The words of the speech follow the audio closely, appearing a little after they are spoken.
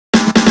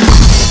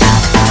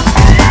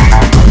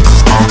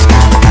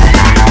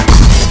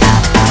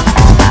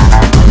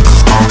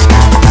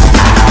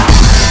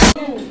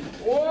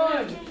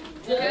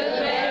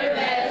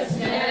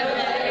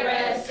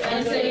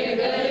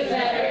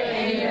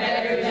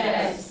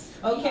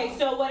Okay,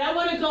 so what I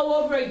want to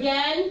go over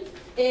again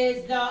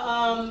is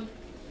the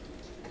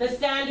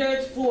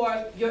standards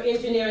for your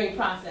engineering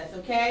process,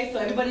 okay? So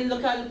everybody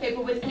look on the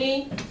paper with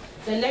me.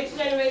 The next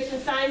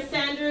generation science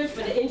standards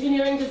for the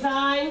engineering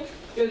design.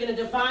 You're going to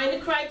define the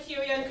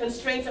criteria and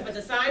constraints of a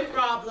design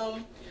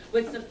problem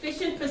with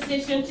sufficient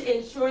precision to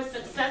ensure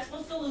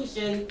successful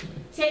solution,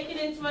 taking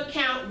into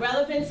account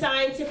relevant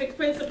scientific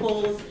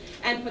principles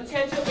and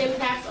potential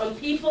impacts on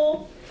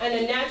people and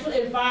the natural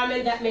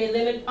environment that may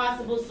limit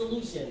possible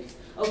solutions.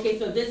 Okay,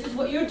 so this is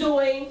what you're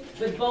doing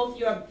with both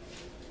your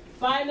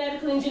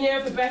biomedical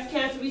engineer for breast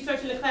cancer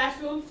research in the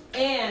classroom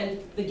and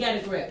the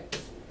Get a Grip.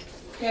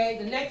 Okay,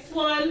 the next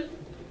one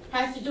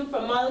has to do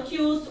from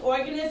molecules to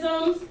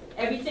organisms.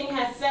 Everything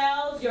has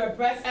cells. Your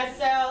breast has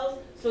cells.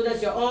 So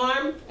does your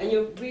arm. And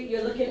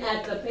you're looking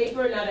at the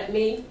paper, not at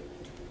me.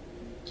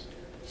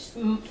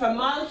 From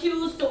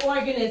molecules to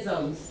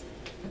organisms.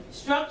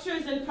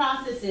 Structures and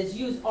processes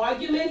use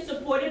arguments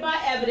supported by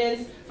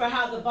evidence for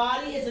how the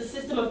body is a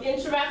system of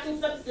interacting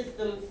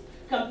subsystems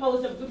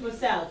composed of a group of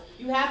cells.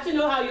 You have to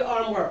know how your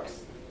arm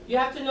works. You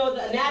have to know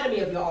the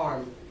anatomy of your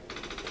arm.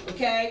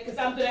 Okay? Because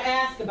I'm going to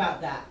ask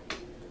about that.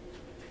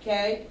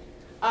 Okay?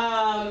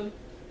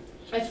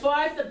 As far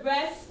as the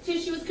breast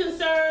tissue is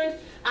concerned,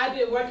 I've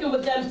been working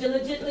with them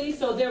diligently,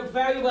 so they're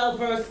very well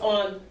versed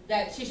on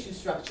that tissue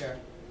structure.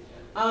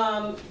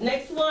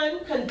 Next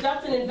one,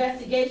 conduct an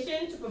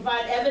investigation to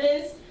provide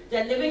evidence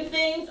that living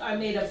things are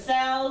made of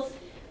cells,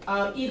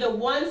 either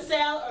one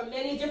cell or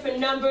many different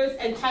numbers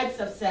and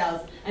types of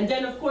cells. And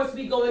then, of course,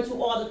 we go into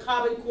all the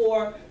Common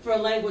Core for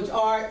language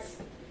arts,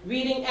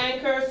 reading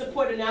anchor,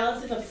 support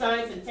analysis of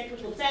science and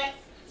technical text.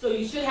 So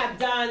you should have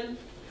done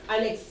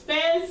an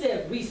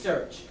expansive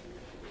research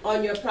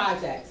on your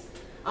projects.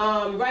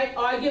 Write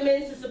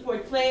arguments to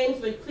support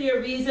claims with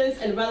clear reasons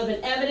and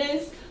relevant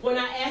evidence. When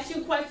I ask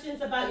you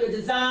questions about your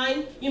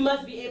design, you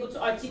must be able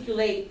to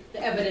articulate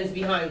the evidence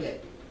behind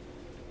it.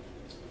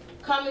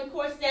 Common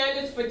Core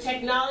standards for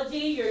technology.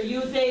 You're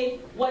using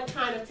what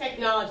kind of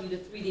technology? The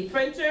 3D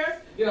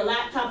printer, your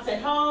laptops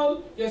at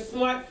home, your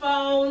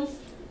smartphones,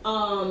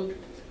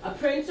 a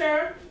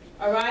printer,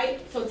 all right?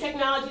 So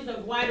technologies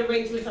of wide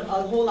arrangements of a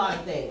whole lot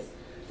of things.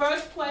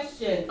 First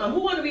question, who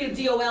want to read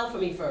a DOL for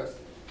me first?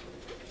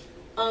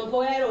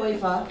 Go ahead,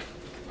 Oifa.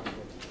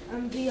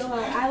 DOL,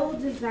 I will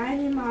design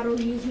and model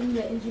using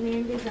the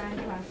engineering design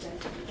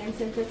process and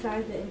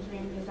synthesize the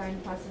engineering design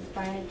process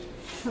by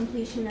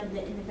completion of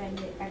the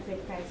independent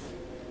exit test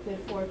with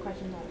 4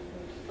 questions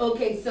after.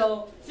 Okay,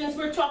 so since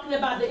we're talking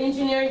about the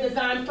engineering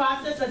design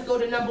process, let's go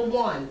to number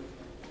 1.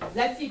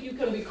 Let's see if you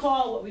can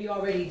recall what we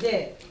already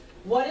did.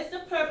 What is the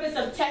purpose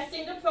of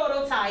testing the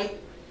prototype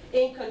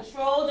in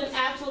controlled and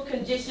actual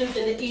conditions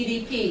in the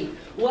EDP?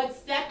 What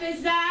step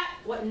is that?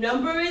 What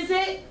number is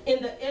it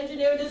in the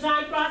engineering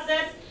design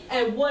process?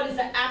 And what is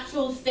the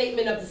actual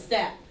statement of the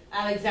step?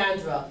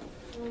 Alexandra.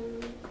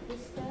 The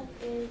step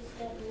is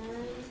step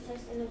 9,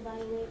 test and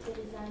evaluate the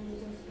design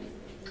using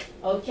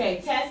specifications.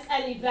 Okay, test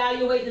and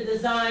evaluate the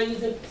design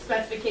using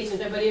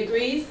specifications. Everybody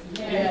agrees?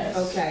 Yes.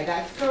 Okay,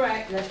 that's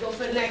correct. Let's go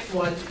for the next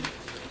one.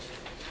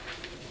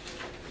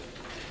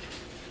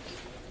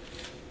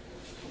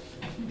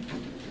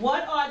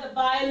 What are the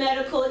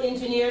biomedical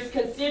engineers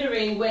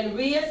considering when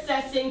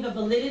reassessing the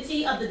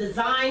validity of the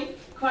design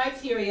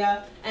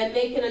criteria and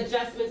making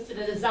adjustments to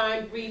the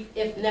design brief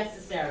if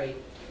necessary?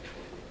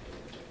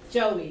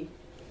 Joey.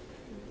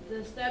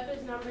 The step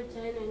is number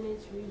 10, and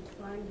it's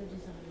refine the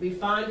design.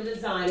 Refine the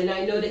design, and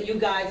I know that you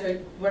guys are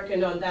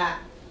working on that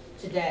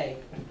today,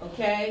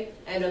 okay?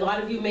 And a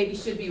lot of you maybe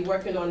should be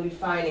working on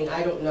refining,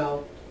 I don't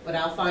know, but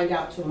I'll find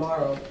out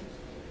tomorrow.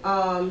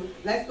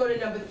 Let's go to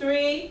number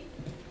 3.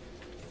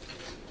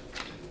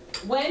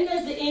 When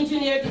does the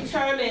engineer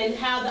determine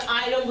how the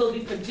item will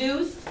be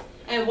produced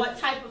and what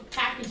type of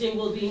packaging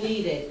will be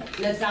needed?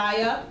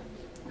 Nazaya?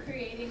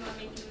 Creating or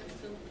making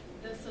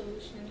the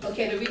solution.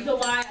 Okay, the reason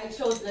why I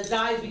chose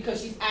Nazaya is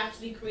because she's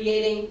actually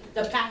creating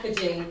the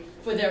packaging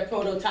for their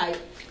prototype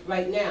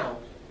right now.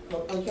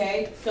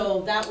 Okay,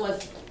 so that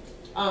was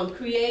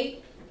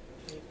create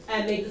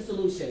and make the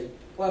solution,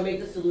 or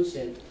make the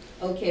solution.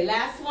 Okay,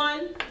 last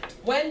one.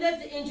 When does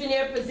the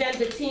engineer present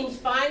the team's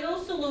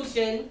final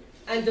solution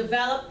and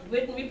develop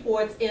written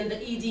reports in the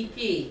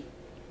EDP?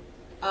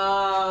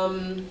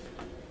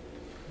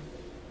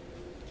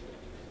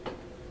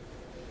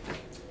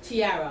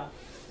 Tiara.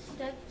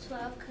 Step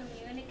 12,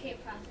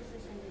 communicate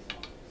processes and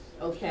results.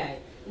 Okay.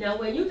 Now,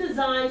 when you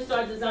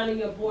start designing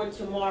your board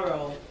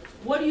tomorrow,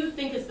 what do you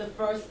think is the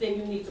first thing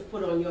you need to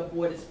put on your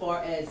board as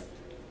far as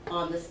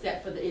the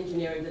step for the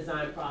engineering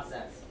design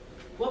process?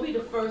 What would be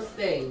the first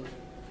thing,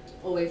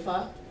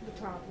 Oefa?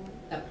 The problem.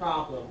 A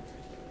problem.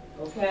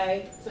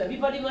 Okay? So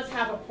everybody must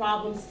have a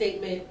problem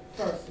statement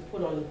first to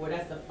put on the board.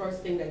 That's the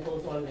first thing that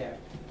goes on there.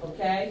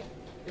 Okay?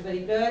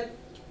 Everybody good?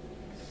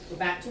 Go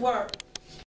back to work.